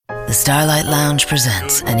the Starlight Lounge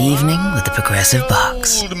presents An Evening with the Progressive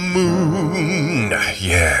Box. Old moon,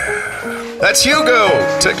 yeah. That's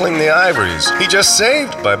Hugo, tickling the ivories. He just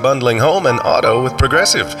saved by bundling home and auto with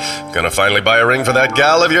Progressive. Gonna finally buy a ring for that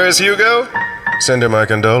gal of yours, Hugo? Send her my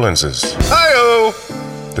condolences.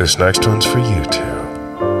 Hi-oh! This next one's for you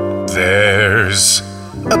two. There's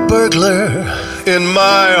a burglar in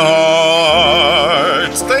my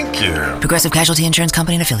heart. Thank you. Progressive Casualty Insurance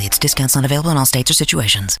Company and Affiliates. Discounts not available in all states or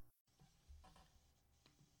situations.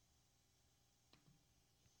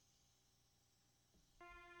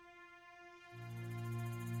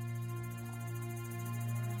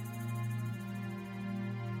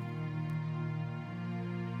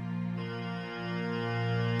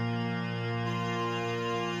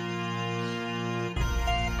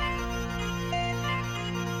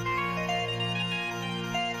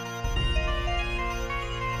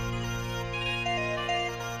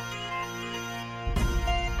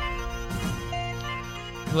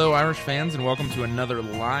 Hello, Irish fans, and welcome to another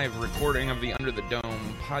live recording of the Under the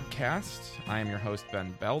Dome podcast. I am your host,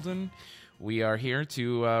 Ben Belden. We are here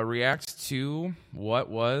to react to what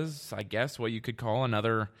was, I guess, what you could call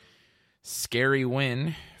another scary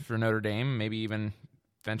win for Notre Dame. Maybe even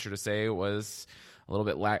venture to say it was a little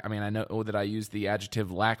bit I know that I used the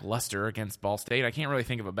adjective lackluster against Ball State. I can't really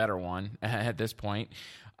think of a better one at this point.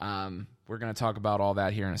 We're going to talk about all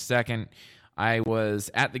that here in a second. I was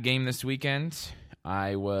at the game this weekend.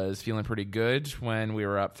 I was feeling pretty good when we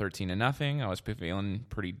were up 13-0. I was feeling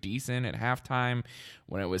pretty decent at halftime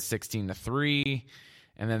when it was 16-3,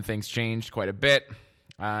 and then things changed quite a bit.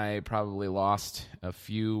 I probably lost a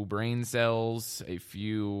few brain cells, a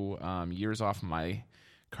few years off my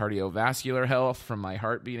cardiovascular health from my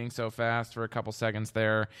heart beating so fast for a couple seconds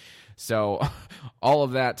there. So all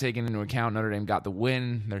of that taken into account, Notre Dame got the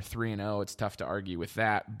win. They're 3-0. It's tough to argue with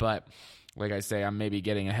that, but like I say, I'm maybe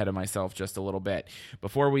getting ahead of myself just a little bit.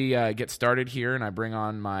 Before we get started here and I bring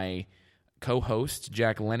on my co-host,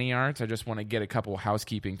 Jack Leniart, I just want to get a couple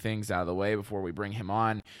housekeeping things out of the way before we bring him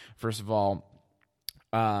on. First of all,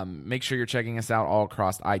 make sure you're checking us out all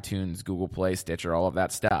across iTunes, Google Play, Stitcher, all of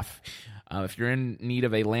that stuff. If you're in need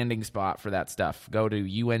of a landing spot for that stuff, go to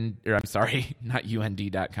not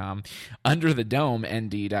UND.com,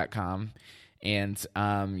 underthedomend.com, and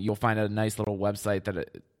you'll find a nice little website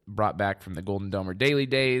that brought back from the Golden Domer Daily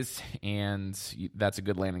days, and that's a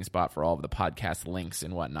good landing spot for all of the podcast links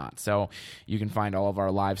and whatnot. So you can find all of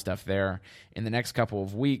our live stuff there. In the next couple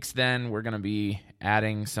of weeks, then, we're going to be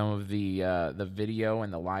adding some of the video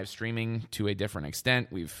and the live streaming to a different extent.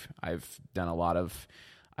 I've done a lot of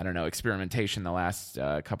experimentation the last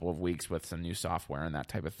couple of weeks with some new software and that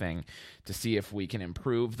type of thing to see if we can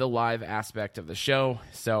improve the live aspect of the show.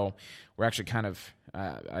 So we're actually kind of,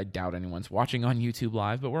 I doubt anyone's watching on YouTube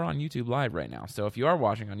Live, but we're on YouTube Live right now. So if you are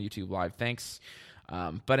watching on YouTube Live, thanks.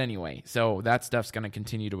 But anyway, so that stuff's going to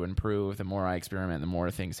continue to improve. The more I experiment, the more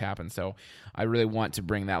things happen. So I really want to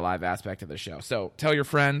bring that live aspect of the show. So tell your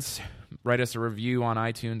friends, write us a review on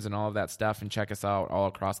iTunes and all of that stuff, and check us out all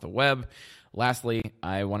across the web. Lastly,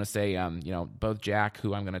 I want to say, both Jack,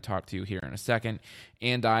 who I'm going to talk to here in a second,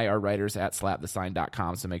 and I are writers at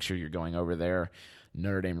slapthesign.com, so make sure you're going over there.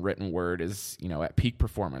 Notre Dame written word is, at peak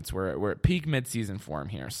performance. We're at peak midseason form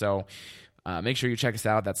here, so make sure you check us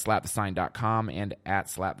out. That's slapthesign.com and at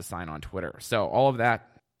slapthesign on Twitter. So all of that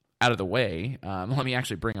out of the way, let me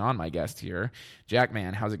actually bring on my guest here. Jack,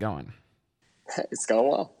 man, how's it going? It's going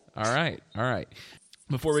well. All right.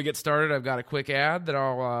 Before we get started, I've got a quick ad that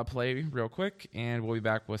I'll play real quick, and we'll be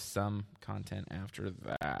back with some content after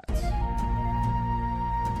that.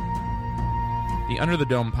 The Under the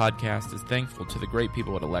Dome podcast is thankful to the great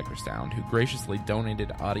people at Electrosound who graciously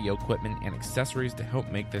donated audio equipment and accessories to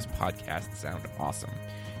help make this podcast sound awesome.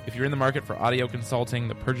 If you're in the market for audio consulting,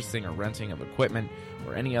 the purchasing or renting of equipment,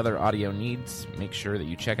 or any other audio needs, make sure that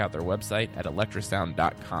you check out their website at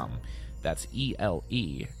electrosound.com. That's ELECTRI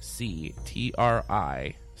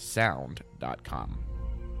sound.com.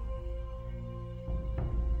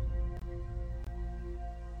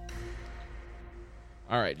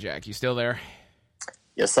 All right, Jack, you still there?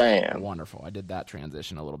 Yes, I am. Wonderful. I did that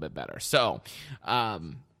transition a little bit better. So,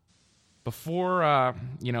 before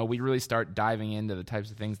we really start diving into the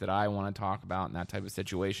types of things that I want to talk about in that type of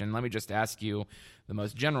situation, let me just ask you the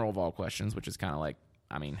most general of all questions, which is kind of like,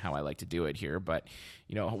 how I like to do it here. But,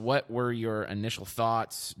 what were your initial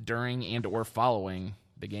thoughts during and or following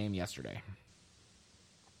the game yesterday?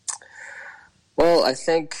 Well, I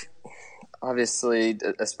think, obviously,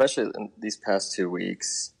 especially in these past 2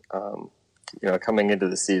 weeks, coming into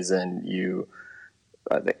the season,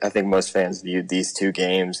 I think most fans viewed these two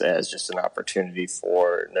games as just an opportunity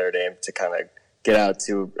for Notre Dame to kind of get out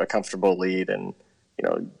to a comfortable lead and,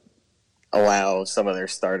 allow some of their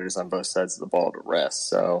starters on both sides of the ball to rest.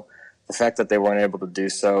 So the fact that they weren't able to do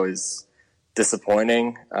so is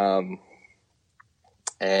disappointing.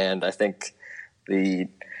 And I think the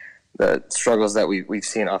struggles that we've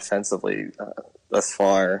seen offensively thus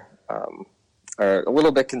far are a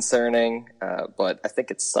little bit concerning, but I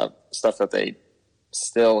think it's stuff that they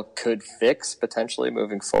still could fix potentially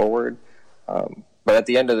moving forward. But at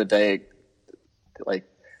the end of the day,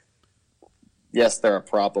 yes, there are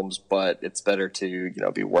problems, but it's better to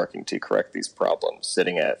be working to correct these problems.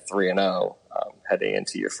 Sitting at 3-0, heading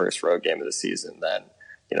into your first road game of the season, than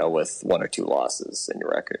with 1 or 2 losses in your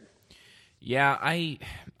record. Yeah, I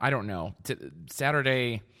don't know.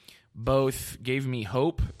 Saturday both gave me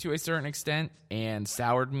hope to a certain extent and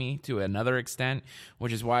soured me to another extent,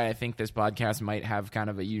 which is why I think this podcast might have kind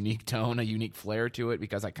of a unique tone, a unique flair to it,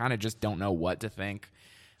 because I kind of just don't know what to think.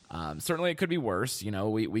 Certainly it could be worse.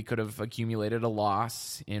 We could have accumulated a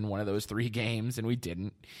loss in one of those 3 games, and we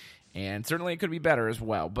didn't. And certainly it could be better as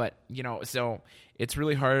well. But, so it's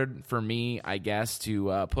really hard for me, I guess,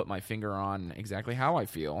 to put my finger on exactly how I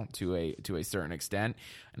feel to a certain extent.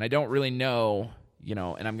 And I don't really know,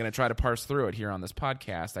 and I'm going to try to parse through it here on this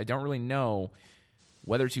podcast. I don't really know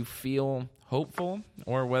whether to feel hopeful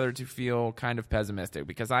or whether to feel kind of pessimistic,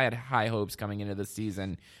 because I had high hopes coming into the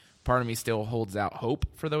season. Part of me still holds out hope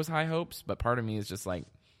for those high hopes, but part of me is just like,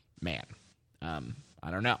 man,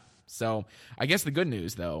 I don't know. So I guess the good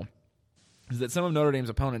news, though, is that some of Notre Dame's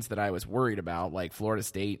opponents that I was worried about, like Florida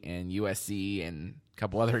State and USC and a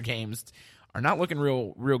couple other games, are not looking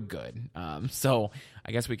real good. So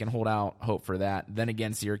I guess we can hold out hope for that. Then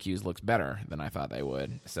again, Syracuse looks better than I thought they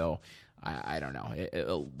would. So I don't know.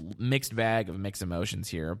 A mixed bag of mixed emotions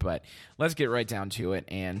here, but let's get right down to it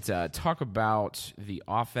and talk about the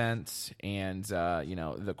offense and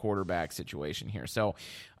the quarterback situation here. So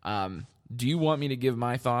do you want me to give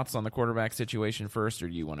my thoughts on the quarterback situation first, or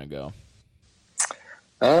do you want to go?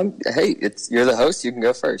 Hey, you're the host. You can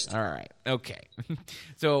go first. All right. Okay.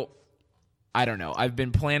 So I don't know. I've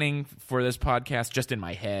been planning for this podcast just in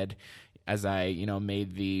my head as I,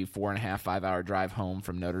 made the 4.5, 5 hour drive home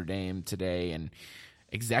from Notre Dame today, and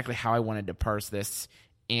exactly how I wanted to parse this.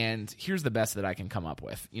 And here's the best that I can come up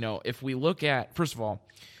with. If we look at, first of all,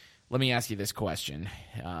 let me ask you this question,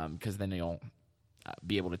 because then you'll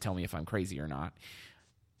be able to tell me if I'm crazy or not.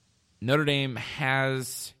 Notre Dame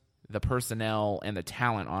has the personnel and the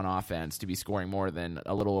talent on offense to be scoring more than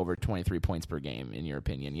a little over 23 points per game, in your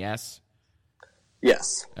opinion, yes?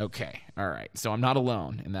 Yes. Okay. All right. So I'm not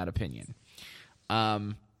alone in that opinion.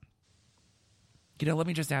 Let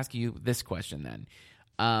me just ask you this question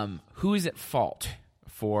then. Who is at fault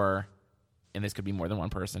for, and this could be more than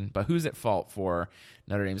one person, but who's at fault for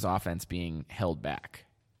Notre Dame's offense being held back?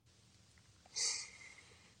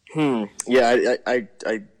 Yeah, I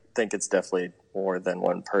think it's definitely more than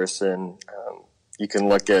one person. You can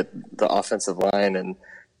look at the offensive line and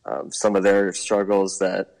some of their struggles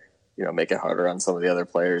that make it harder on some of the other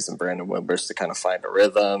players and Brandon Wimbush to kind of find a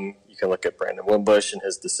rhythm. You can look at Brandon Wimbush and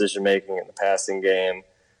his decision-making in the passing game.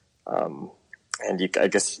 And I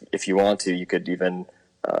guess if you want to, you could even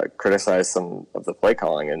criticize some of the play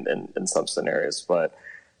calling in some scenarios. But,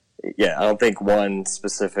 yeah, I don't think one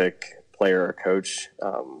specific player or coach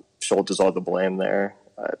shoulders all the blame there.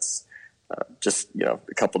 It's just, a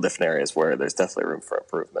couple different areas where there's definitely room for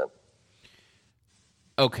improvement.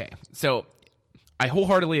 Okay, so I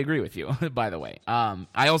wholeheartedly agree with you, by the way.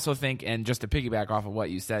 I also think, and just to piggyback off of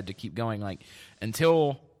what you said, to keep going,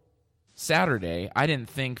 until Saturday, I didn't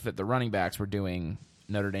think that the running backs were doing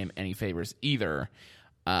Notre Dame any favors either.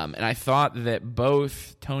 And I thought that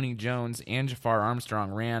both Tony Jones and Jafar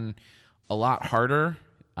Armstrong ran a lot harder.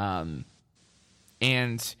 And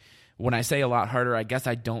when I say a lot harder, I guess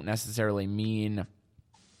I don't necessarily mean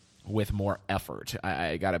with more effort.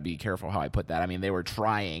 I got to be careful how I put that. I mean, they were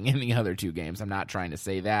trying in the other 2 games. I'm not trying to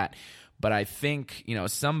say that. But I think,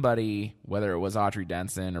 somebody, whether it was Autry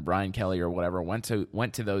Denson or Brian Kelly or whatever, went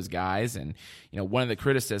to those guys. And, one of the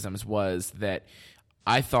criticisms was that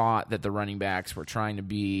I thought that the running backs were trying to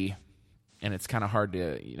be, and it's kind of hard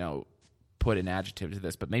to, put an adjective to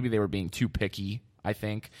this, but maybe they were being too picky, I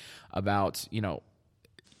think, about,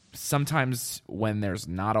 sometimes when there's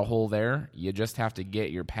not a hole there, you just have to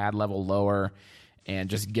get your pad level lower and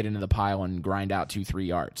just get into the pile and grind out 2-3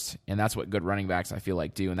 yards. And that's what good running backs, I feel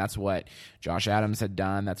like, do. And that's what Josh Adams had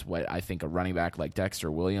done. That's what I think a running back like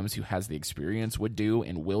Dexter Williams, who has the experience, would do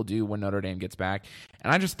and will do when Notre Dame gets back.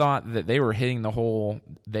 And I just thought that they were hitting the hole,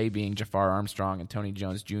 they being Jafar Armstrong and Tony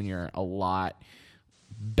Jones Jr., a lot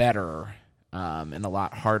better and a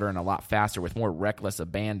lot harder and a lot faster with more reckless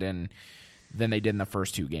abandon than they did in the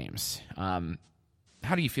first two games.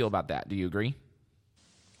 How do you feel about that? Do you agree?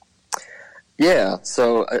 Yeah,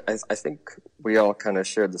 so I think we all kind of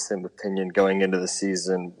shared the same opinion going into the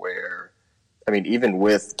season where, I mean, even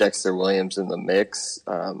with Dexter Williams in the mix,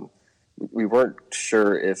 we weren't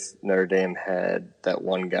sure if Notre Dame had that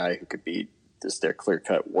one guy who could be just their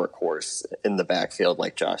clear-cut workhorse in the backfield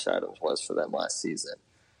like Josh Adams was for them last season.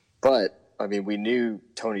 But, I mean, we knew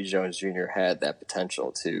Tony Jones Jr. had that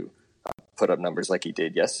potential to put up numbers like he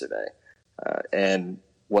did yesterday. And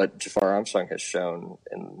what Jafar Armstrong has shown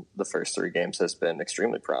in the first three games has been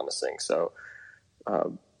extremely promising. So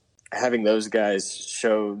having those guys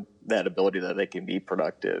show that ability that they can be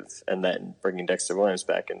productive, and then bringing Dexter Williams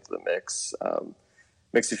back into the mix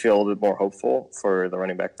makes you feel a little bit more hopeful for the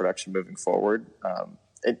running back production moving forward.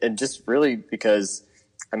 And just really because,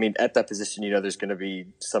 I mean, at that position, there's going to be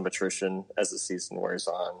some attrition as the season wears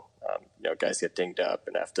on. Guys get dinged up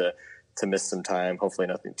and have to miss some time, hopefully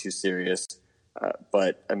nothing too serious.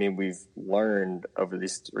 But, I mean, we've learned over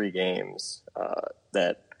these three games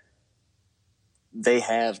that they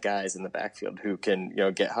have guys in the backfield who can,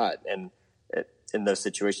 get hot. And in those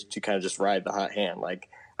situations, you kind of just ride the hot hand. Like,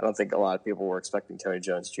 I don't think a lot of people were expecting Tony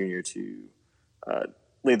Jones Jr. to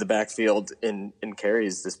lead the backfield in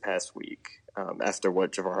carries this past week after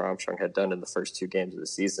what Jafar Armstrong had done in the first two games of the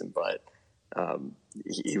season. But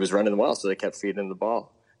he was running well, so they kept feeding him the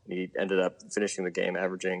ball. He ended up finishing the game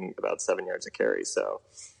averaging about 7 yards a carry. So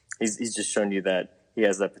he's just shown you that he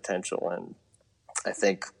has that potential. And I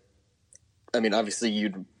think, I mean, obviously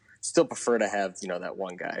you'd still prefer to have, that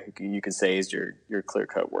one guy who you can say is your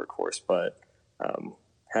clear-cut workhorse, but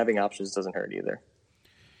having options doesn't hurt either.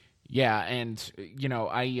 Yeah, and,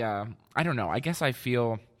 I don't know. I guess I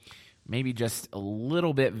feel maybe just a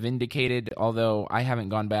little bit vindicated, although I haven't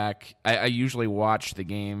gone back. I usually watch the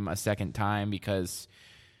game a second time because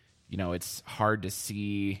it's hard to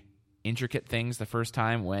see intricate things the first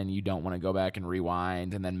time when you don't want to go back and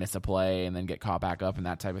rewind and then miss a play and then get caught back up and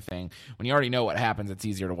that type of thing. When you already know what happens, it's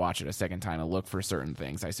easier to watch it a second time and look for certain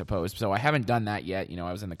things, I suppose. So I haven't done that yet.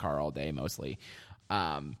 I was in the car all day mostly.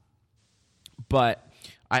 But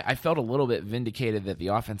I felt a little bit vindicated that the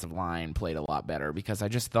offensive line played a lot better because I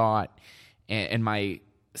just thought, and my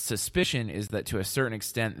suspicion is that to a certain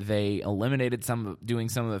extent they eliminated doing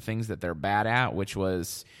some of the things that they're bad at, which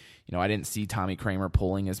was, I didn't see Tommy Kramer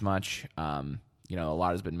pulling as much. A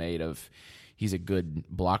lot has been made of he's a good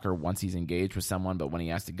blocker once he's engaged with someone, but when he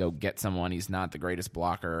has to go get someone, he's not the greatest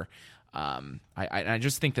blocker. I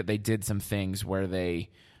just think that they did some things where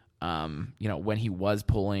they, when he was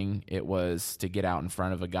pulling, it was to get out in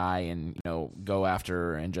front of a guy and, go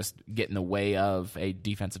after and just get in the way of a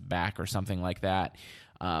defensive back or something like that.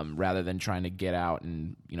 Rather than trying to get out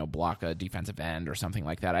and, block a defensive end or something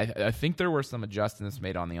like that. I think there were some adjustments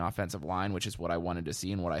made on the offensive line, which is what I wanted to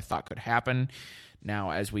see and what I thought could happen.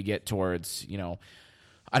 Now, as we get towards,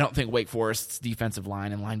 I don't think Wake Forest's defensive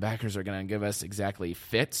line and linebackers are going to give us exactly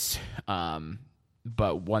fits.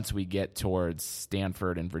 But once we get towards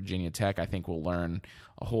Stanford and Virginia Tech, I think we'll learn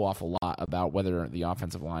a whole awful lot about whether the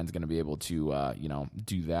offensive line is going to be able to,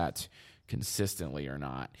 do that consistently or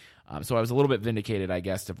not. So I was a little bit vindicated, I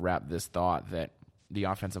guess, to wrap this thought that the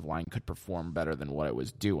offensive line could perform better than what it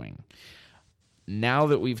was doing. Now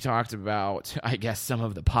that we've talked about, I guess, some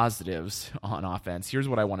of the positives on offense, here's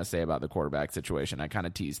what I want to say about the quarterback situation. I kind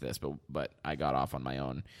of teased this, but I got off on my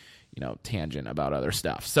own, tangent about other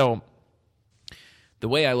stuff. So the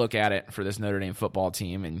way I look at it for this Notre Dame football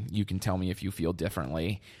team, and you can tell me if you feel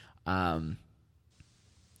differently,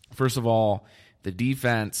 first of all, the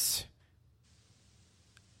defense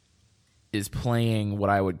is playing what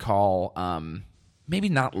I would call maybe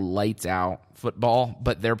not lights out football,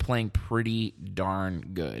 but they're playing pretty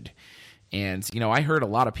darn good. And, I heard a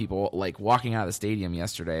lot of people walking out of the stadium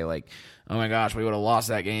yesterday, oh my gosh, we would have lost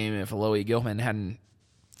that game if Alohi Gilman hadn't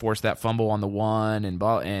forced that fumble on the one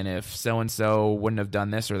and if so-and-so wouldn't have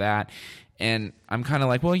done this or that. And I'm kind of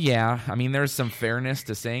like, well, yeah, I mean, there's some fairness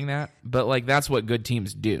to saying that, but that's what good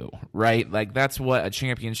teams do, right? That's what a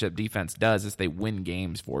championship defense does is they win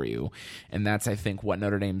games for you. And that's, I think, what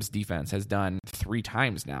Notre Dame's defense has done 3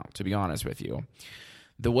 times now, to be honest with you.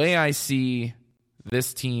 The way I see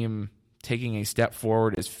this team taking a step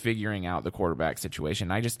forward is figuring out the quarterback situation.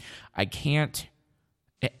 I can't,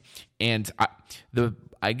 and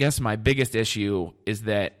I guess my biggest issue is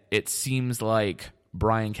that it seems like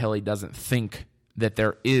Brian Kelly doesn't think that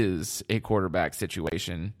there is a quarterback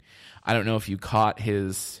situation. I don't know if you caught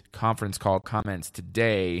his conference call comments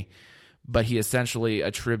today, but he essentially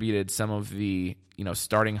attributed some of the,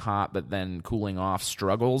 starting hot but then cooling off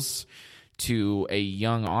struggles to a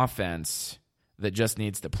young offense that just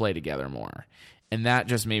needs to play together more. And that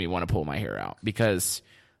just made me want to pull my hair out, because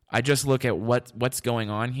I just look at what's going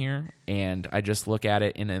on here, and I just look at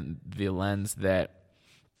it in the lens that,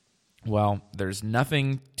 well, there's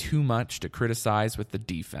nothing too much to criticize with the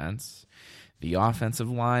defense. The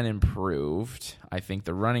offensive line improved. I think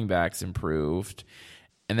the running backs improved.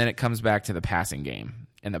 And then it comes back to the passing game.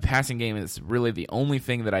 And the passing game is really the only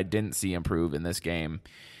thing that I didn't see improve in this game.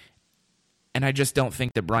 And I just don't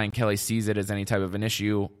think that Brian Kelly sees it as any type of an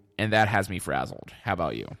issue, and that has me frazzled. How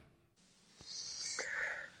about you?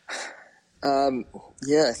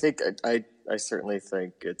 Yeah, I think I certainly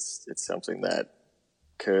think it's something that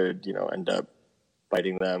could, end up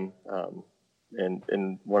biting them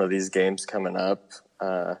in one of these games coming up.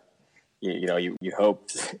 You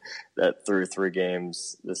hoped that through 3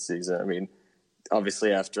 games this season. I mean,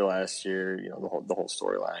 obviously after last year, the whole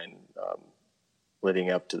storyline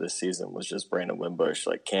leading up to this season was just Brandon Wimbush.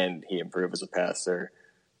 Like, can he improve as a passer?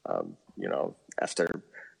 After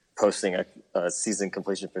posting a season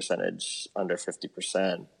completion percentage under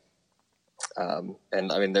 50%.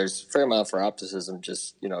 And I mean, there's a fair amount for optimism,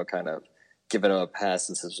 just, kind of giving him a pass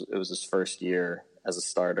since it was his first year as a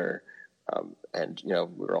starter. And, we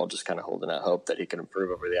were all just kind of holding out hope that he can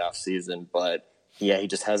improve over the offseason. But, yeah, he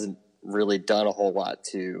just hasn't really done a whole lot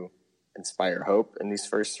to inspire hope in these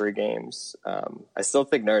first 3 games. I still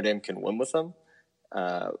think Notre Dame can win with him.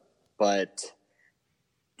 But,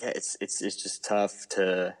 yeah, it's just tough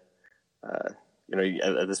to,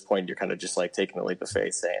 at this point you're kind of just like taking a leap of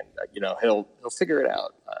faith saying, he'll figure it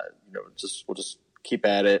out. We'll just keep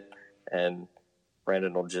at it, and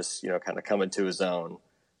Brandon will just, kind of come into his own.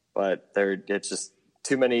 But it's just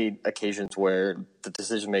too many occasions where the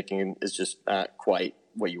decision-making is just not quite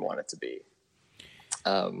what you want it to be.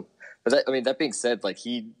 But that being said, like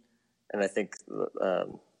and I think a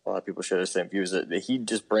lot of people share the same views, that he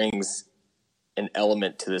just brings an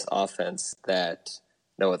element to this offense that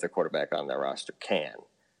no other quarterback on their roster can.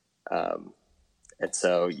 And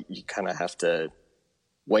so you kind of have to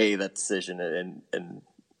weigh that decision and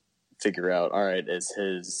figure out, all right, is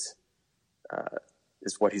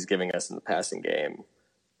what he's giving us in the passing game,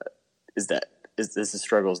 is his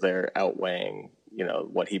struggles there outweighing,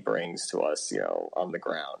 what he brings to us, on the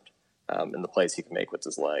ground, and the plays he can make with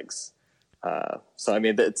his legs. So, I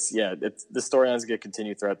mean, the storyline's going to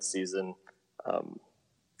continue throughout the season.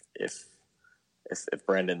 If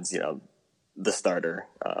Brandon's, the starter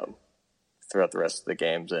throughout the rest of the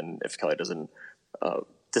games, and if Kelly doesn't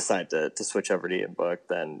decide to switch over to Ian Book,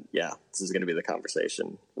 then, yeah, this is going to be the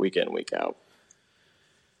conversation week in, week out.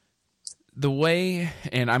 The way,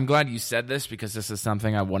 and I'm glad you said this because this is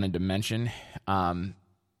something I wanted to mention.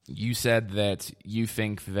 You said that you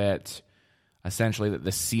think that essentially that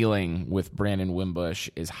the ceiling with Brandon Wimbush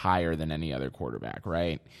is higher than any other quarterback,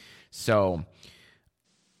 right? So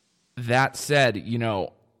that said,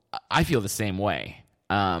 I feel the same way.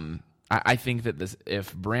 I think that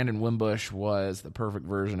if Brandon Wimbush was the perfect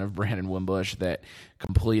version of Brandon Wimbush that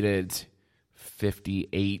completed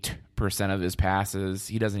 58% of his passes,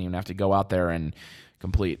 he doesn't even have to go out there and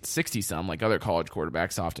complete 60-some like other college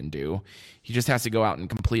quarterbacks often do. He just has to go out and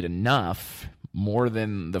complete enough, more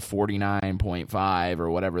than the 49.5 or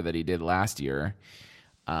whatever that he did last year,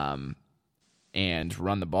 and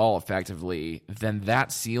run the ball effectively, then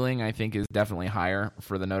that ceiling, I think, is definitely higher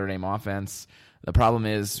for the Notre Dame offense. The problem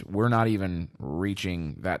is we're not even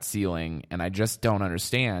reaching that ceiling, and I just don't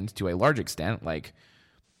understand, to a large extent, like,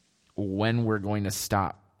 when we're going to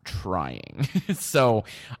stop trying. So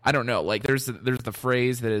I don't know. Like, there's the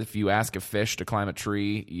phrase that if you ask a fish to climb a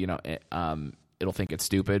tree, it'll think it's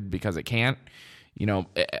stupid because it can't.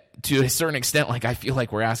 To a certain extent, like, I feel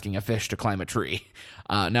like we're asking a fish to climb a tree.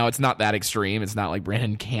 Now, it's not that extreme. It's not like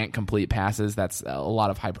Brandon can't complete passes. That's a lot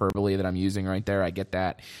of hyperbole that I'm using right there. I get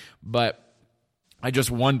that. But I just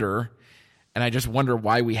wonder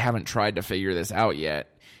why we haven't tried to figure this out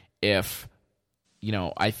yet. If,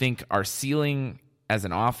 I think our ceiling as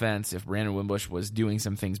an offense, if Brandon Wimbush was doing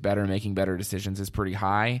some things better, making better decisions, is pretty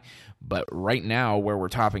high. But right now, where we're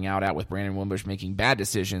topping out at with Brandon Wimbush making bad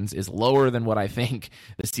decisions is lower than what I think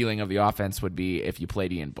the ceiling of the offense would be if you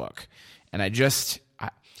played Ian Book. And I just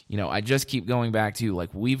keep going back to,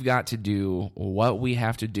 like, we've got to do what we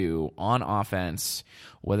have to do on offense,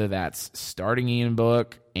 whether that's starting Ian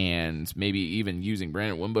Book and maybe even using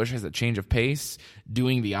Brandon Wimbush as a change of pace,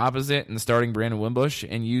 doing the opposite and starting Brandon Wimbush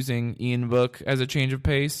and using Ian Book as a change of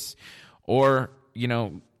pace, or,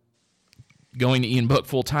 going to Ian Book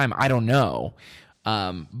full time. I don't know.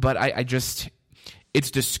 But I just,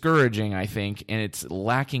 it's discouraging, I think, and it's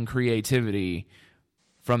lacking creativity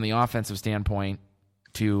from the offensive standpoint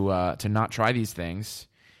to not try these things.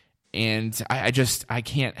 And I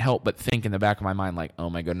can't help but think in the back of my mind, like, oh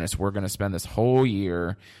my goodness, we're going to spend this whole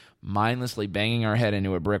year mindlessly banging our head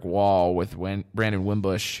into a brick wall with Brandon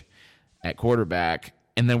Wimbush at quarterback,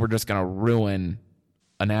 and then we're just going to ruin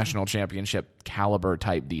a national championship caliber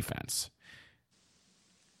type defense.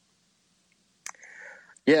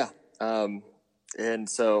 Yeah. And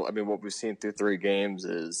so, I mean, what we've seen through 3 games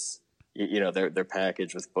is, their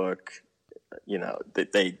package with Book,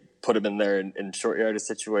 they put him in there in short yardage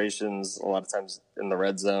situations, a lot of times in the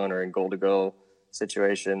red zone or in goal to go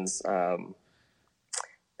situations.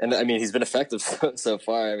 And I mean, he's been effective so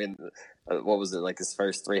far. I mean, what was it, like his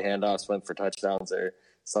first 3 handoffs went for touchdowns or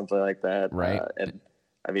something like that? Right. And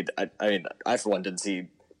I for one didn't see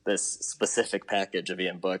this specific package of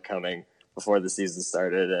Ian Book coming before the season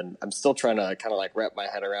started, and I'm still trying to kind of like wrap my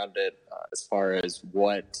head around it as far as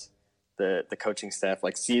what the coaching staff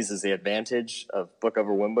like sees as the advantage of Book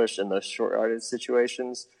over Wimbush in those short yardage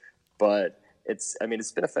situations. But it's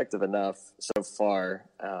been effective enough so far.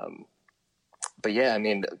 But yeah, I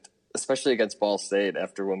mean, especially against Ball State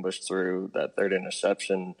after Wimbush threw that 3rd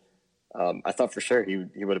interception, I thought for sure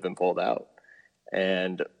he would have been pulled out.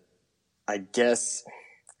 And I guess,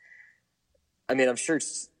 I mean, I'm sure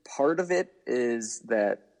part of it is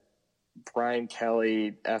that Brian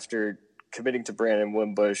Kelly, after committing to Brandon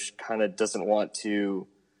Wimbush, kind of doesn't want to,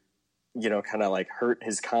 kind of like hurt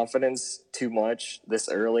his confidence too much this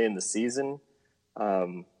early in the season. I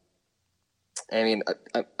mean,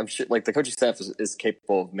 I'm sure like the coaching staff is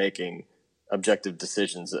capable of making objective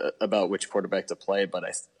decisions about which quarterback to play, but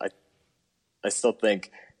I still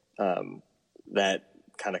think that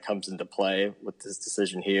kind of comes into play with this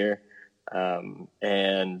decision here.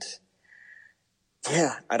 And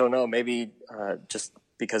yeah, I don't know, maybe just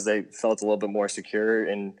because they felt a little bit more secure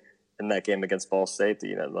in that game against Ball State,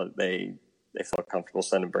 they felt comfortable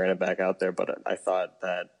sending Brandon back out there. But I thought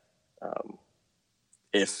that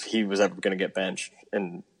if he was ever going to get benched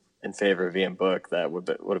in favor of Ian Book, that would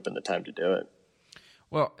have been the time to do it.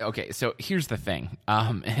 Well, okay, so here's the thing,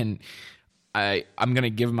 and I'm going to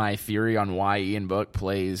give my theory on why Ian Book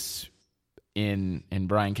plays in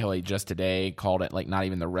Brian Kelly just today called it like not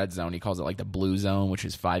even the red zone. He calls it like the blue zone, which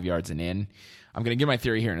is 5 yards and in. I'm going to give my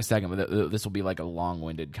theory here in a second, but this will be like a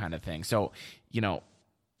long-winded kind of thing. So,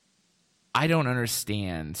 I don't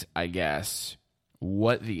understand, I guess,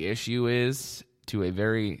 what the issue is to a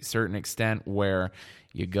very certain extent where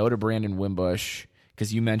you go to Brandon Wimbush,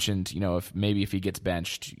 because you mentioned, if he gets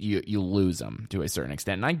benched, you lose him to a certain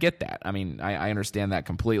extent. And I get that. I mean, I understand that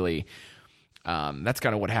completely. That's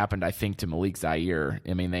kind of what happened, I think, to Malik Zaire.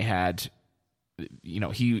 I mean, they had,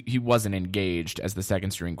 he wasn't engaged as the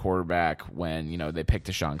second string quarterback when, they picked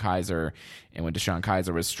Deshaun Kaiser, and when Deshaun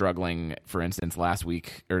Kaiser was struggling, for instance, last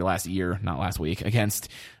year, not last week, against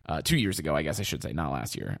 2 years ago, I guess I should say, not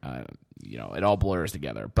last year. It all blurs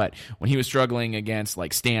together. But when he was struggling against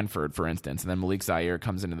like Stanford, for instance, and then Malik Zaire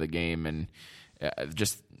comes into the game and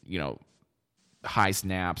just, high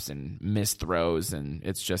snaps and missed throws, and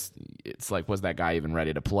it's like, was that guy even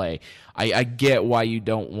ready to play? I get why you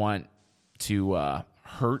don't want to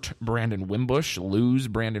hurt Brandon Wimbush, lose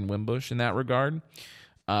Brandon Wimbush in that regard.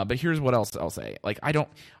 But here's what else I'll say. Like,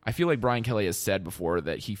 I feel like Brian Kelly has said before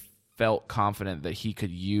that he felt confident that he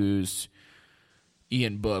could use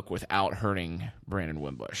Ian Book without hurting Brandon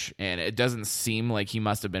Wimbush. And it doesn't seem like he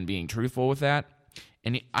must have been being truthful with that.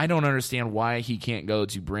 And I don't understand why he can't go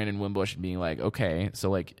to Brandon Wimbush and being like, okay, so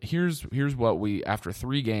like here's what after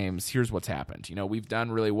 3 games, here's what's happened. We've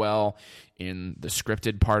done really well in the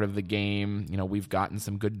scripted part of the game. We've gotten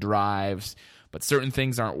some good drives, but certain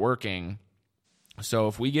things aren't working. So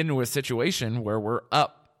if we get into a situation where we're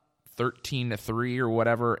up 13-3 or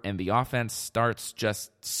whatever, and the offense starts just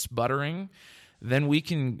sputtering, then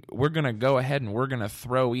we're going to go ahead and we're going to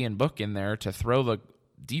throw Ian Book in there to throw the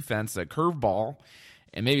defense a curveball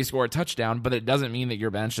and maybe score a touchdown, but it doesn't mean that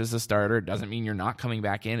you're benched as a starter. It doesn't mean you're not coming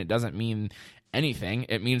back in. It doesn't mean anything.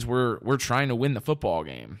 It means we're trying to win the football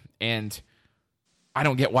game. And I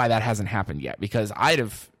don't get why that hasn't happened yet, because I'd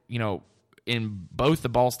have, in both the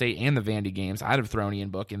Ball State and the Vandy games, I'd have thrown Ian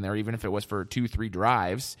Book in there, even if it was for 2-3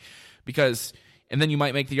 drives, and then you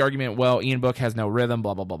might make the argument, well, Ian Book has no rhythm,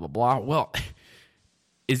 blah, blah, blah, blah, blah. Well,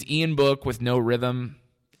 is Ian Book with no rhythm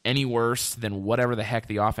any worse than whatever the heck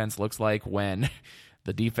the offense looks like when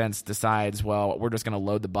the defense decides, well, we're just going to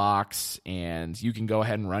load the box and you can go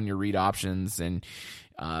ahead and run your read options and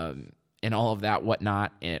all of that,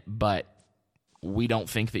 whatnot, but we don't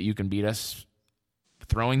think that you can beat us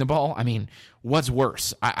throwing the ball? I mean, what's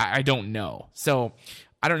worse? I don't know. So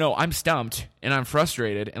I don't know. I'm stumped and I'm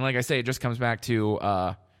frustrated. And like I say, it just comes back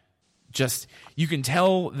to just you can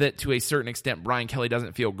tell that to a certain extent Brian Kelly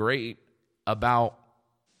doesn't feel great about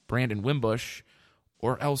Brandon Wimbush,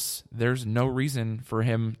 or else there's no reason for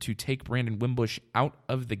him to take Brandon Wimbush out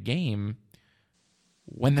of the game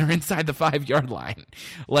when they're inside the 5-yard line.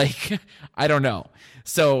 Like, I don't know.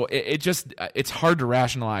 So it's hard to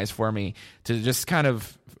rationalize for me to just kind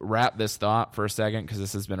of wrap this thought for a second, because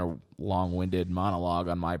this has been a long-winded monologue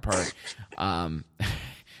on my part. And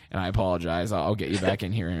I apologize. I'll get you back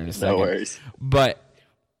in here in a second. No worries. But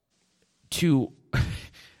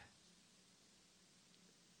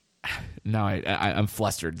no, I'm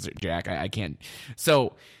flustered, Jack. I can't.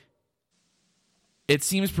 So it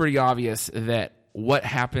seems pretty obvious that what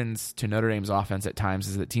happens to Notre Dame's offense at times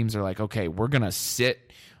is that teams are like, okay, we're going to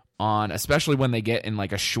sit on, especially when they get in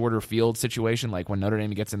like a shorter field situation, like when Notre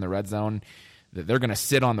Dame gets in the red zone, that they're going to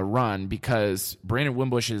sit on the run, because Brandon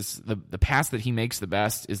Wimbush is the pass that he makes the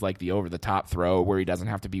best is like the over-the-top throw where he doesn't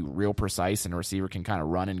have to be real precise and a receiver can kind of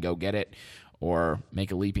run and go get it, or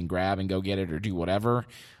make a leaping grab and go get it, or do whatever.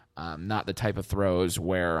 Not the type of throws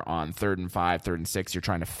where on 3rd and 5, 3rd and 6, you're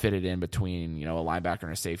trying to fit it in between, a linebacker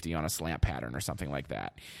and a safety on a slant pattern or something like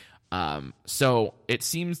that. So it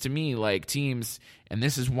seems to me like teams, and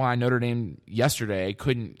this is why Notre Dame yesterday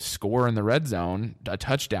couldn't score in the red zone, a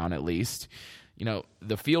touchdown at least.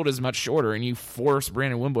 The field is much shorter, and you force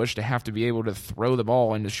Brandon Wimbush to have to be able to throw the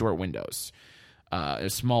ball into short windows,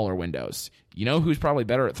 smaller windows. You know who's probably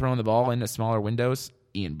better at throwing the ball into smaller windows?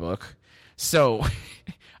 Ian Book. So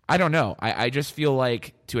I don't know. I just feel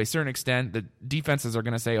like, to a certain extent, the defenses are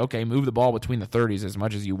going to say, okay, move the ball between the 30s as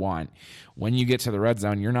much as you want. When you get to the red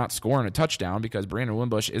zone, you're not scoring a touchdown because Brandon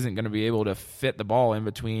Wimbush isn't going to be able to fit the ball in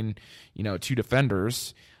between, two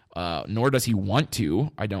defenders, nor does he want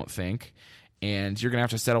to, I don't think. And you're going to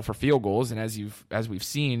have to settle for field goals. And as we've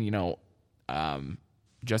seen,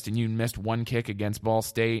 Justin, you missed one kick against Ball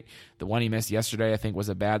State. The one he missed yesterday, I think, was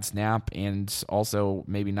a bad snap, and also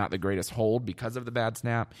maybe not the greatest hold because of the bad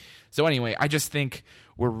snap. So anyway, I just think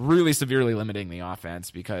we're really severely limiting the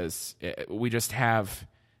offense, because we just have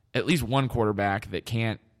at least one quarterback that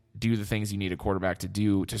can't do the things you need a quarterback to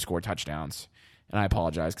do to score touchdowns. And I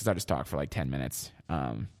apologize because I just talked for like 10 minutes.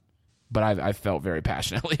 But I've felt very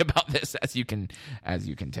passionately about this, as you can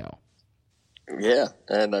tell. Yeah,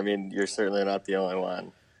 and I mean, you're certainly not the only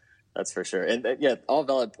one. That's for sure. And yeah, all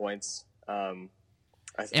valid points. Am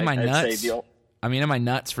I nuts? Am I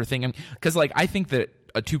nuts for thinking? Because I think that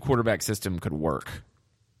a 2-quarterback system could work.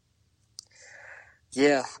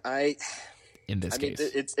 Yeah, in this case,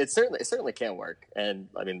 it certainly can work. And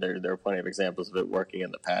I mean, there are plenty of examples of it working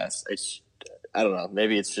in the past. I don't know.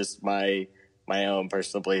 Maybe it's just my own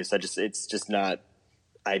personal beliefs. It's just not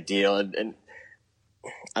ideal. And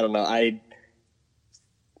I don't know.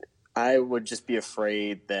 I would just be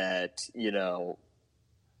afraid that,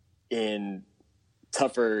 in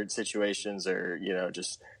tougher situations or,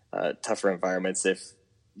 just tougher environments, if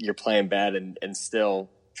you're playing bad and still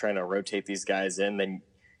trying to rotate these guys in, then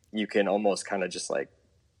you can almost kind of just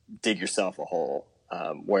dig yourself a hole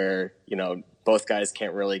where, both guys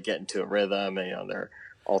can't really get into a rhythm and, they're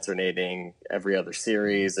alternating every other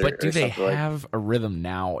series. But do they have a rhythm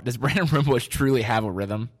now? Does Brandon Wimbush truly have a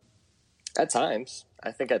rhythm? At times.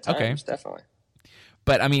 I think at times, definitely.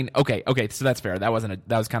 But I mean, okay, so that's fair. That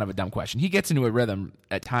was kind of a dumb question. He gets into a rhythm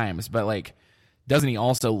at times, but doesn't he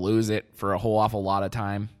also lose it for a whole awful lot of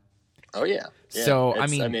time? Oh yeah. So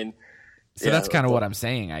that's kind of what I'm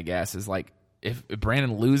saying, I guess, is if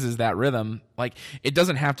Brandon loses that rhythm, it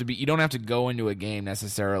doesn't have to be. You don't have to go into a game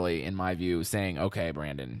necessarily, in my view, saying, okay,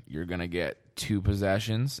 Brandon, you're gonna get 2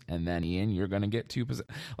 possessions, and then Ian, you're gonna get 2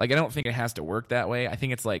 possessions. I don't think it has to work that way. I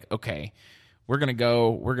think it's okay, we're going to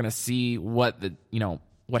go, we're going to see what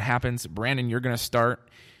what happens. Brandon, you're going to start.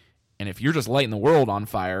 And if you're just lighting the world on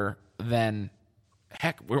fire, then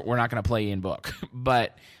heck, we're not going to play Ian Book.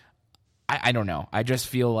 But I don't know. I just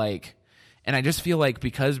feel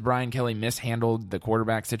because Brian Kelly mishandled the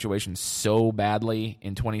quarterback situation so badly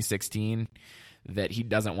in 2016 that he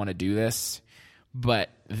doesn't want to do this. But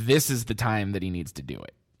this is the time that he needs to do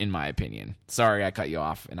it, in my opinion. Sorry, I cut you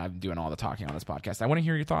off, and I'm doing all the talking on this podcast. I want to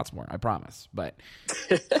hear your thoughts more, I promise. But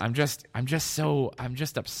I'm just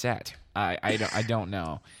upset. I don't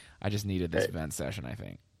know. I just needed this vent session, I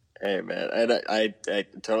think. Hey, man, and I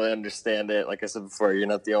totally understand it. Like I said before, you're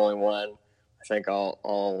not the only one. I think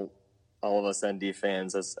all of us ND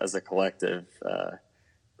fans as a collective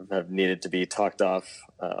have needed to be talked off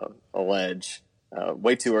a ledge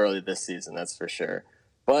way too early this season, that's for sure.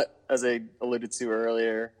 But as I alluded to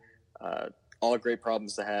earlier, all great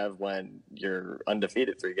problems to have when you're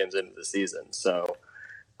undefeated 3 games into the season. So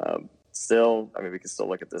we can still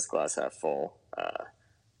look at this glass half full.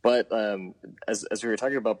 But as we were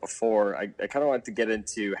talking about before, I kind of wanted to get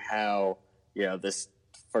into how this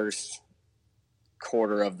first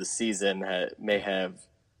quarter of the season may have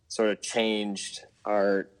sort of changed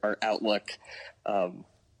our outlook on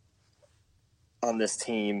this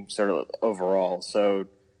team sort of overall. So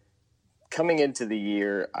coming into the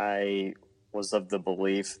year, I was of the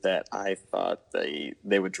belief that I thought they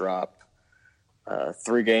would drop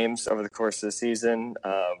 3 games over the course of the season.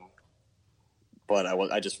 But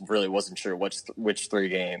I just really wasn't sure which 3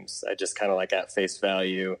 games. I just kind of like at face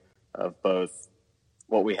value of both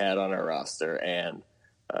what we had on our roster and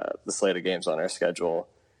the slate of games on our schedule.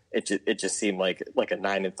 It just seemed like a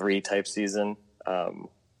 9-3 type season.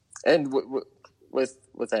 And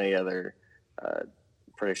with any other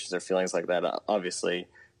predictions or feelings like that, obviously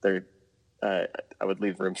I would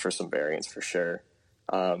leave room for some variance for sure.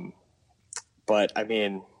 But I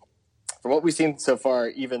mean, from what we've seen so far,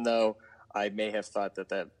 even though I may have thought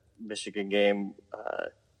that Michigan game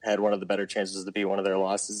had one of the better chances to be one of their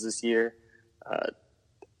losses this year,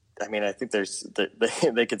 I mean, I think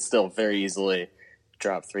they could still very easily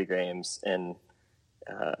drop 3 games in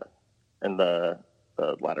the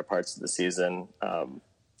latter parts of the season.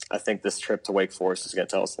 I think this trip to Wake Forest is going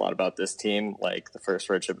to tell us a lot about this team, like the first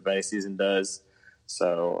road trip of any season does.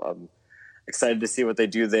 So I'm excited to see what they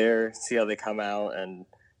do there, see how they come out, and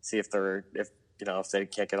see if they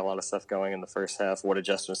can't get a lot of stuff going in the first half, what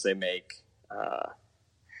adjustments they make.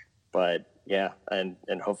 But yeah, and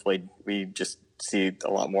hopefully we just see a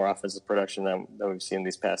lot more offensive production than we've seen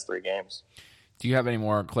these past 3 games. Do you have any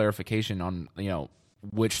more clarification on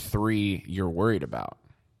which 3 you're worried about?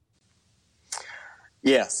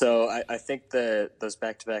 Yeah, so I think those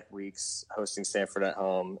back-to-back weeks, hosting Stanford at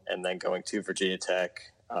home and then going to Virginia Tech,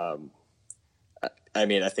 I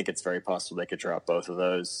mean, I think it's very possible they could drop both of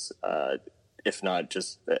those, if not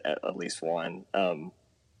just at least one.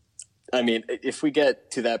 I mean, if we get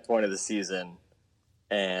to that point of the season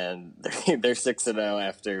and they're 6-0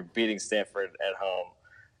 after beating Stanford at home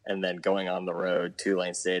and then going on the road to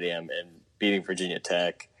Lane Stadium and beating Virginia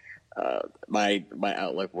Tech, my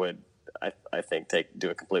outlook would, I think, do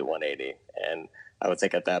a complete 180. And I would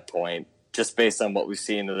think at that point, just based on what we've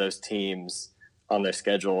seen of those teams on their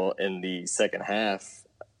schedule in the second half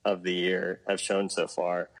of the year have shown so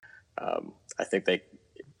far, I think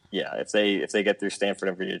if they get through Stanford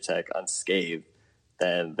and Virginia Tech unscathed,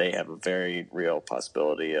 then they have a very real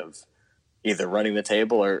possibility of either running the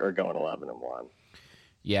table or going 11-1.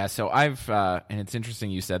 Yeah, so I've and it's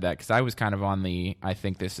interesting you said that because I was kind of on I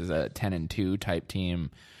think this is a 10-2 type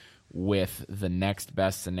team with the next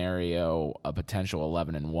best scenario, a potential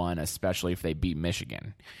 11-1, especially if they beat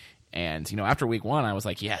Michigan. And after week 1, I was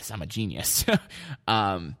like, yes, I'm a genius.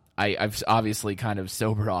 I've obviously kind of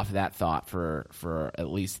sobered off that thought for at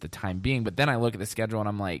least the time being. But then I look at the schedule and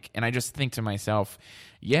I'm like, and I just think to myself,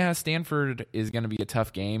 yeah, Stanford is going to be a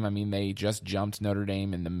tough game. I mean, they just jumped Notre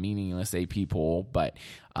Dame in the meaningless AP poll, but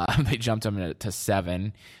they jumped them to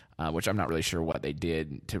 7, which I'm not really sure what they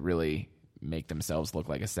did to really make themselves look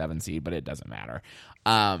like a 7 seed, but it doesn't matter.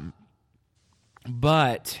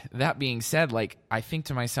 But that being said, I think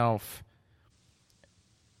to myself,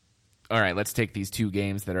 all right, let's take these 2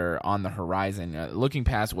 games that are on the horizon, looking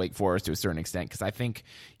past Wake Forest to a certain extent, because I think,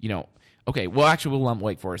 okay, well, actually, we'll lump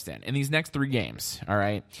Wake Forest in these next 3 games, all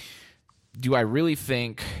right, do I really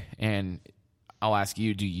think, and I'll ask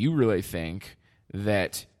you, do you really think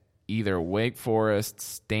that either Wake Forest,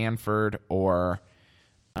 Stanford, or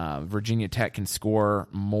Virginia Tech can score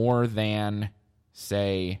more than,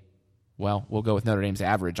 say, well, we'll go with Notre Dame's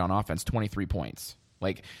average on offense, 23 points?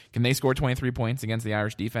 Can they score 23 points against the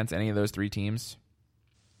Irish defense, any of those 3 teams?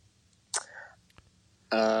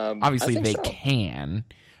 Obviously, they can.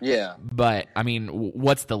 Yeah. But, I mean,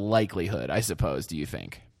 what's the likelihood, I suppose, do you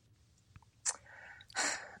think?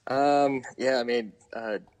 Yeah, I mean,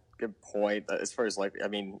 good point. As far as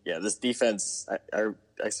this defense,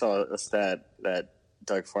 I saw a stat that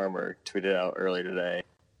Doug Farmer tweeted out earlier today.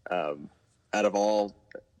 Out of all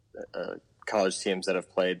college teams that have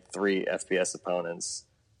played 3 FBS opponents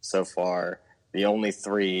so far, the only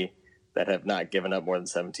 3 that have not given up more than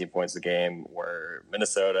 17 points a game were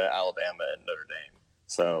Minnesota, Alabama, and Notre Dame.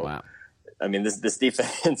 So, wow. I mean, this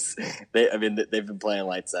defense, they've been playing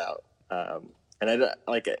lights out. And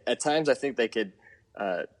at times I think they could,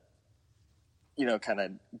 kind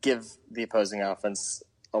of give the opposing offense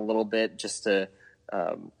a little bit just to,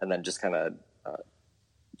 and then just kind of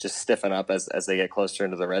just stiffen up as they get closer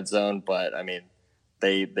into the red zone. But I mean,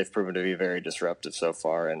 they've proven to be very disruptive so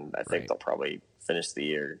far, and I think they'll probably finish the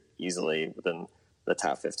year easily within the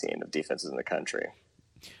top 15 of defenses in the country.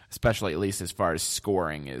 especially at least as far as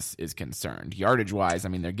scoring is concerned. Yardage wise, I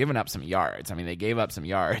mean, they're giving up some yards. I mean, they gave up some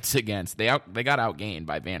yards against they got outgained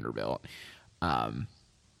by Vanderbilt, not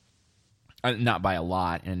by a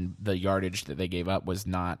lot, and the yardage that they gave up was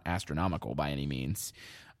not astronomical by any means.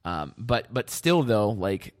 But still, though,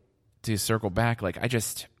 like, to circle back, like,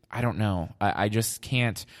 I don't know. I just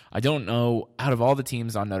can't. I don't know. Out of all the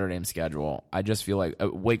teams on Notre Dame's schedule, I just feel like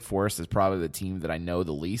Wake Forest is probably the team that I know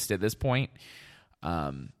the least at this point.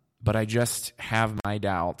 But I just have my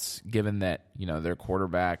doubts, given that, you know, their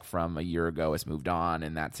quarterback from a year ago has moved on,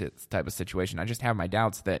 and that's its type of situation. I just have my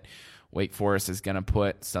doubts that Wake Forest is going to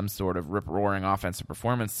put some sort of rip-roaring offensive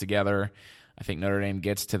performance together. I think Notre Dame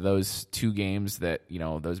gets to those two games that, you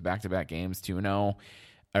know, those back-to-back games, 2-0,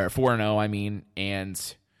 or 4-0, I mean, and,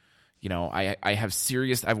 you know,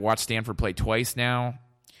 I've watched Stanford play twice now.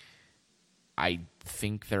 I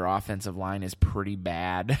think their offensive line is pretty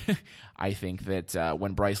bad. I think that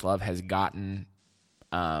when Bryce Love has gotten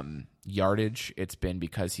yardage, it's been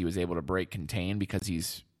because he was able to break contain because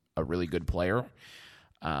he's a really good player.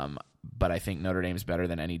 But I think Notre Dame's better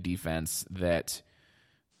than any defense that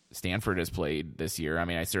Stanford has played this year. I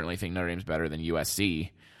mean, I certainly think Notre Dame's better than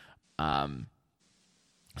USC.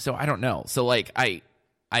 So I don't know. So, like, I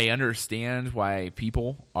understand why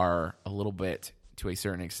people are a little bit, to a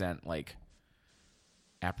certain extent, like,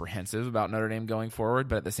 apprehensive about Notre Dame going forward,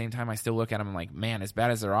 but at the same time, I still look at them and I'm like, man, as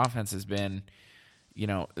bad as their offense has been, you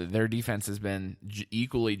know, their defense has been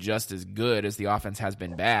equally just as good as the offense has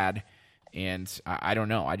been bad, and I don't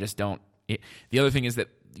know. I just don't. The other thing is that,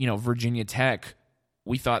 you know, Virginia Tech,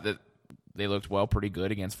 we thought that they looked pretty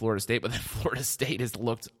good against Florida State, but then Florida State has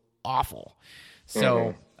looked awful.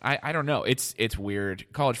 So I don't know. It's weird.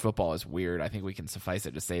 College football is weird. I think we can suffice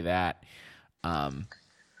it to say that.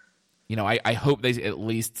 You know, I hope they at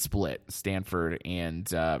least split Stanford and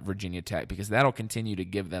Virginia Tech, because that'll continue to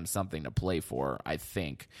give them something to play for, I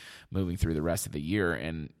think, moving through the rest of the year.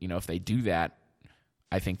 And, you know, if they do that,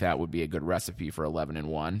 I think that would be a good recipe for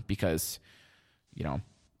 11-1, because, you know,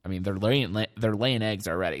 I mean, they're laying eggs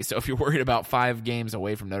already. So if you're worried about 5 games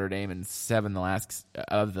away from Notre Dame and 7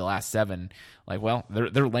 of the last 7, like, well,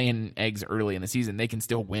 they're laying eggs early in the season. They can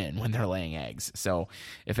still win when they're laying eggs. So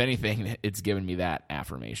if anything, it's given me that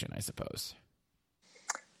affirmation, I suppose.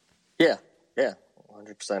 Yeah,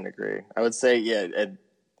 100% agree. I would say,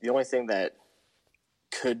 the only thing that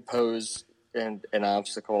could pose an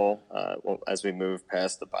obstacle as we move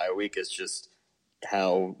past the bye week is just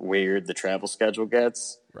how weird the travel schedule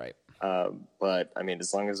gets. Right. But I mean,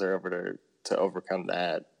 as long as they're able to overcome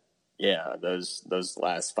that, those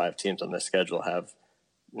last 5 teams on the schedule have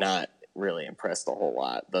not really impressed a whole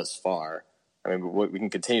lot thus far. I mean, we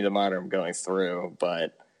can continue to monitor them going through,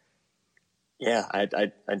 but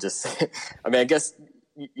I just, I mean, I guess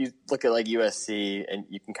you look at like USC and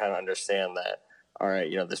you can kind of understand that. All right,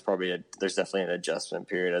 you know, there's definitely an adjustment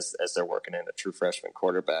period as they're working in a true freshman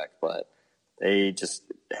quarterback, but they just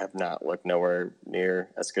have not looked nowhere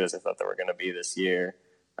near as good as I thought they were going to be this year.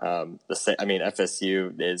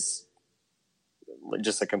 FSU is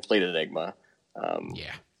just a complete enigma.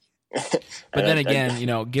 But then again, you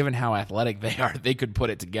know, given how athletic they are, they could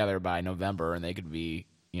put it together by November, and they could be,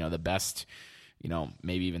 you know, the best, you know,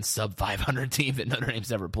 maybe even sub 500 team that Notre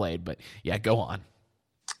Dame's ever played. But yeah, go on.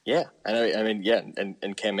 Yeah,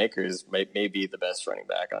 and Cam Akers may be the best running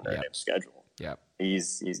back on Notre Dame's schedule. Yeah,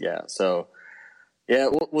 he's so. Yeah,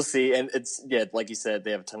 we'll see. And it's, like you said,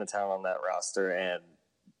 they have a ton of talent on that roster. And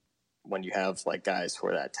when you have like guys who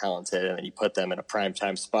are that talented and then you put them in a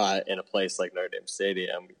primetime spot in a place like Notre Dame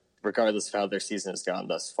Stadium, regardless of how their season has gone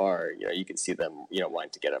thus far, you know, you can see them, you know,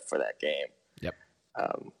 wanting to get up for that game. Yep.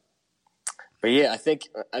 But yeah,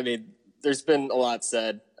 I mean, there's been a lot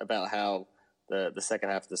said about how the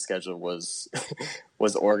second half of the schedule was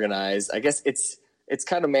organized. I guess it's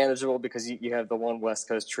kind of manageable because you have the one West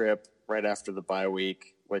Coast trip right after the bye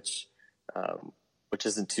week, which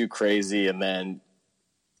isn't too crazy. And then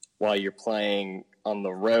while you're playing on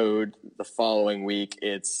the road the following week,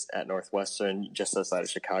 it's at Northwestern, just outside of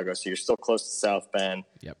Chicago. So you're still close to South Bend.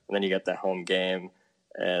 Yep. And then you got that home game.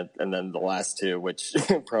 And then the last 2, which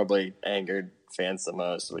probably angered fans the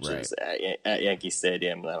most, which is at Yankee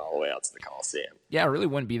Stadium and then all the way out to the Coliseum. Yeah, it really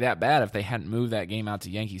wouldn't be that bad if they hadn't moved that game out to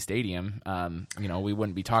Yankee Stadium. You know, we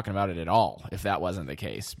wouldn't be talking about it at all if that wasn't the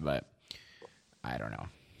case. But I don't know.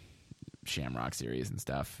 Shamrock Series and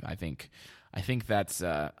stuff. I think that's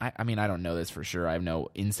I mean, I don't know this for sure. I have no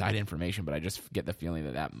inside information, but I just get the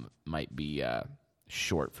feeling that might be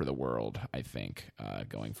short for the world, I think,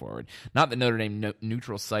 going forward. Not that Notre Dame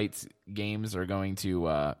neutral sites games are going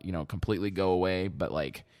to, you know, completely go away, but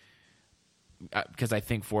like because I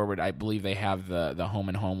think forward, I believe they have the home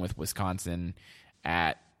and home with Wisconsin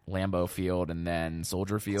at Lambeau Field and then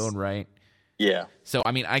Soldier Field, right? Yeah. So,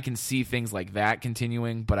 I mean, I can see things like that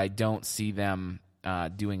continuing, but I don't see them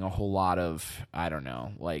doing a whole lot of, I don't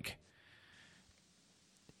know, like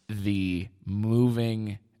the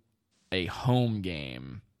moving a home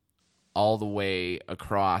game all the way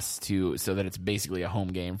across to so that it's basically a home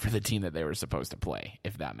game for the team that they were supposed to play,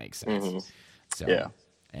 if that makes sense. Mm-hmm. So, yeah.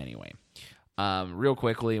 Anyway, real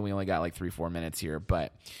quickly, we only got like 3-4 minutes here,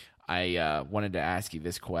 but I wanted to ask you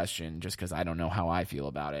this question just because I don't know how I feel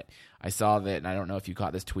about it. I saw that, and I don't know if you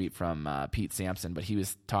caught this tweet from Pete Sampson, but he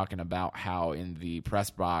was talking about how in the press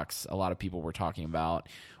box, a lot of people were talking about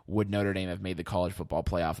would Notre Dame have made the college football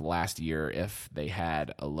playoff last year if they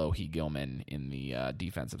had Alohi Gilman in the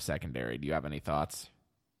defensive secondary. Do you have any thoughts?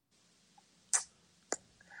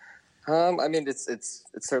 I mean, it's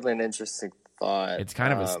certainly an interesting thought. It's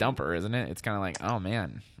kind of a stumper, isn't it? It's kind of like, oh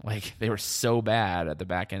man, like they were so bad at the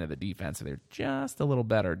back end of the defense, so they're just a little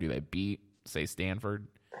better. Do they beat, say, Stanford?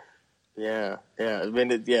 Yeah. I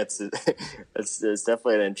mean, it's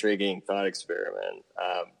definitely an intriguing thought experiment.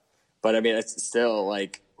 But I mean, it's still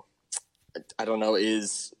like, I don't know,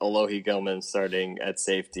 is Alohi Gilman starting at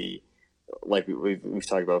safety, like we've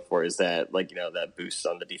talked about before, is that like, that boost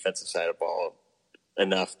on the defensive side of the ball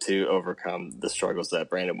enough to overcome the struggles that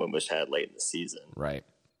Brandon Wimbush had late in the season? Right.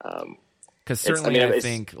 Because certainly I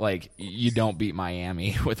think like you don't beat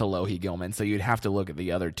Miami with Alohi Gilman, so you'd have to look at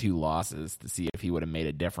the other two losses to see if he would have made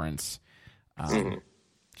a difference.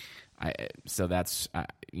 So that's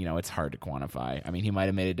it's hard to quantify. I mean, he might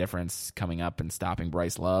have made a difference coming up and stopping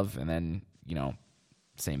Bryce Love, and then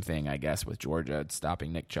same thing I guess with Georgia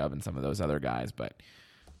stopping Nick Chubb and some of those other guys, but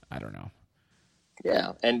I don't know.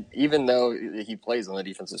 Yeah, and even though he plays on the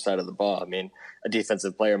defensive side of the ball, I mean, a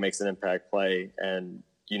defensive player makes an impact play, and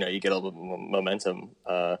you get a little momentum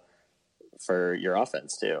for your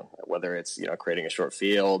offense too. Whether it's creating a short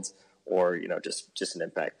field or just an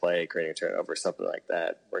impact play, creating a turnover, something like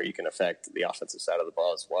that, where you can affect the offensive side of the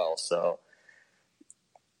ball as well. So,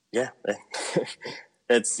 yeah,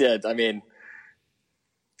 I mean.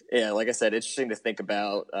 Yeah, like I said, interesting to think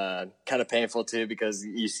about. Kind of painful too, because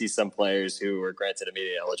you see some players who were granted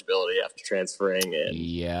immediate eligibility after transferring, and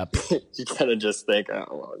yep, you kind of just think, "Oh,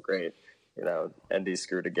 well, great, ND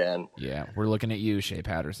screwed again." Yeah, we're looking at you, Shea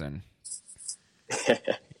Patterson.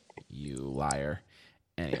 You liar.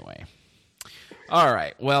 Anyway, all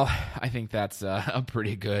right. Well, I think that's a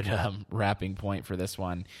pretty good wrapping point for this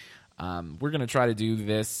one. We're gonna try to do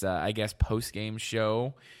this, I guess, post-game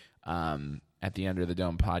show. At the Under the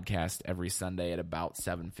Dome podcast every Sunday at about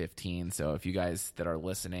 7:15. So if you guys that are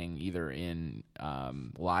listening either in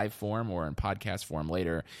live form or in podcast form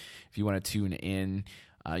later, if you want to tune in,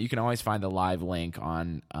 you can always find the live link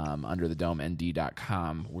on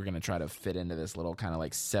underthedomend.com. We're going to try to fit into this little kind of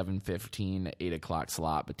like 7:15, 8 o'clock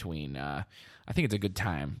slot between I think it's a good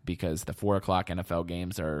time because the 4 o'clock NFL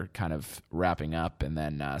games are kind of wrapping up, and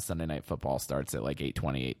then Sunday Night Football starts at like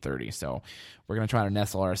 8:20, 8:30. So we're going to try to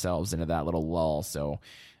nestle ourselves into that little lull. So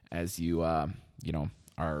as you,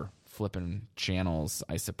 are flipping channels,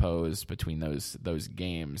 I suppose, between those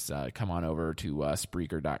games, come on over to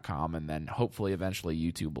Spreaker.com and then hopefully eventually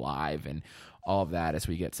YouTube Live and all of that as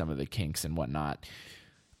we get some of the kinks and whatnot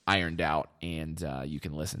ironed out, and you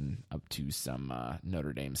can listen up to some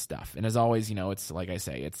Notre Dame stuff. And as always, it's like I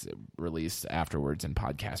say, it's released afterwards in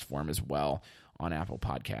podcast form as well on Apple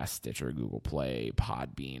Podcasts, Stitcher, Google Play,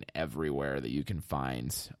 Podbean, everywhere that you can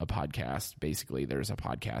find a podcast. Basically, there's a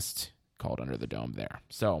podcast called Under the Dome there.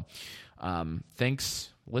 So thanks,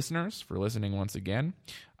 listeners, for listening once again.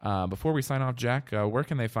 Before we sign off, Jack, where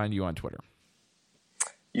can they find you on Twitter?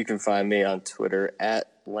 You can find me on Twitter at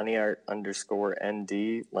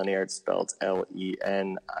Leniart_ND. Leniart spelled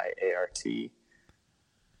LENIART.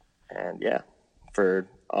 And yeah, for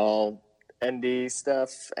all ND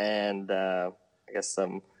stuff and I guess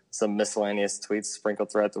some miscellaneous tweets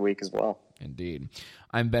sprinkled throughout the week as well. Indeed.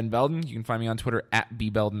 I'm Ben Belden. You can find me on Twitter at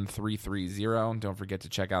bbelden330. Don't forget to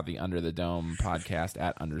check out the Under the Dome podcast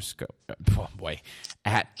at Under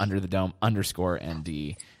the Dome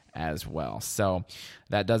 _ND as well. So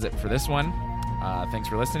that does it for this one. Thanks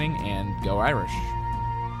for listening, and go Irish.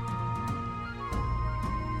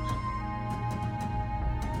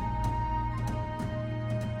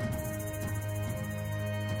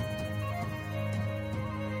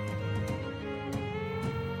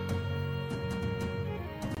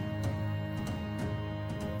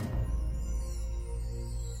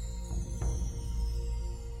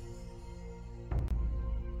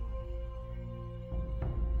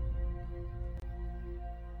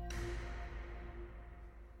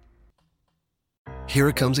 Here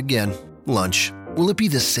it comes again. Lunch. Will it be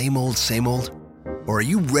the same old, same old? Or are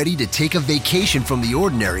you ready to take a vacation from the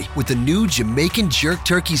ordinary with the new Jamaican Jerk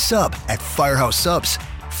Turkey Sub at Firehouse Subs?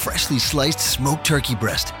 Freshly sliced smoked turkey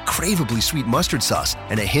breast, craveably sweet mustard sauce,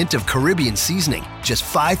 and a hint of Caribbean seasoning. Just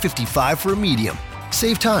 $5.55 for a medium.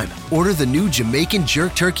 Save time. Order the new Jamaican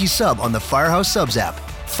Jerk Turkey Sub on the Firehouse Subs app.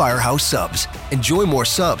 Firehouse Subs. Enjoy more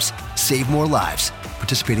subs. Save more lives.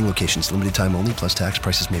 Participating locations. Limited time only, plus tax.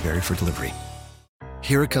 Prices may vary for delivery.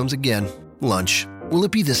 Here it comes again. Lunch. Will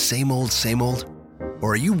it be the same old, same old?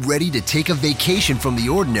 Or are you ready to take a vacation from the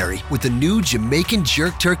ordinary with the new Jamaican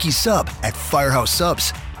Jerk Turkey Sub at Firehouse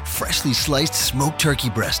Subs? Freshly sliced smoked turkey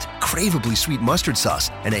breast, craveably sweet mustard sauce,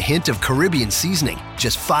 and a hint of Caribbean seasoning.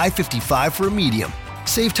 Just $5.55 for a medium.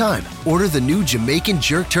 Save time. Order the new Jamaican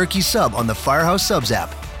Jerk Turkey Sub on the Firehouse Subs app.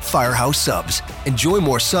 Firehouse Subs. Enjoy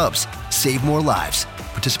more subs. Save more lives.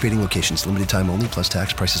 Participating locations. Limited time only, plus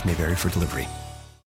tax. Prices may vary for delivery.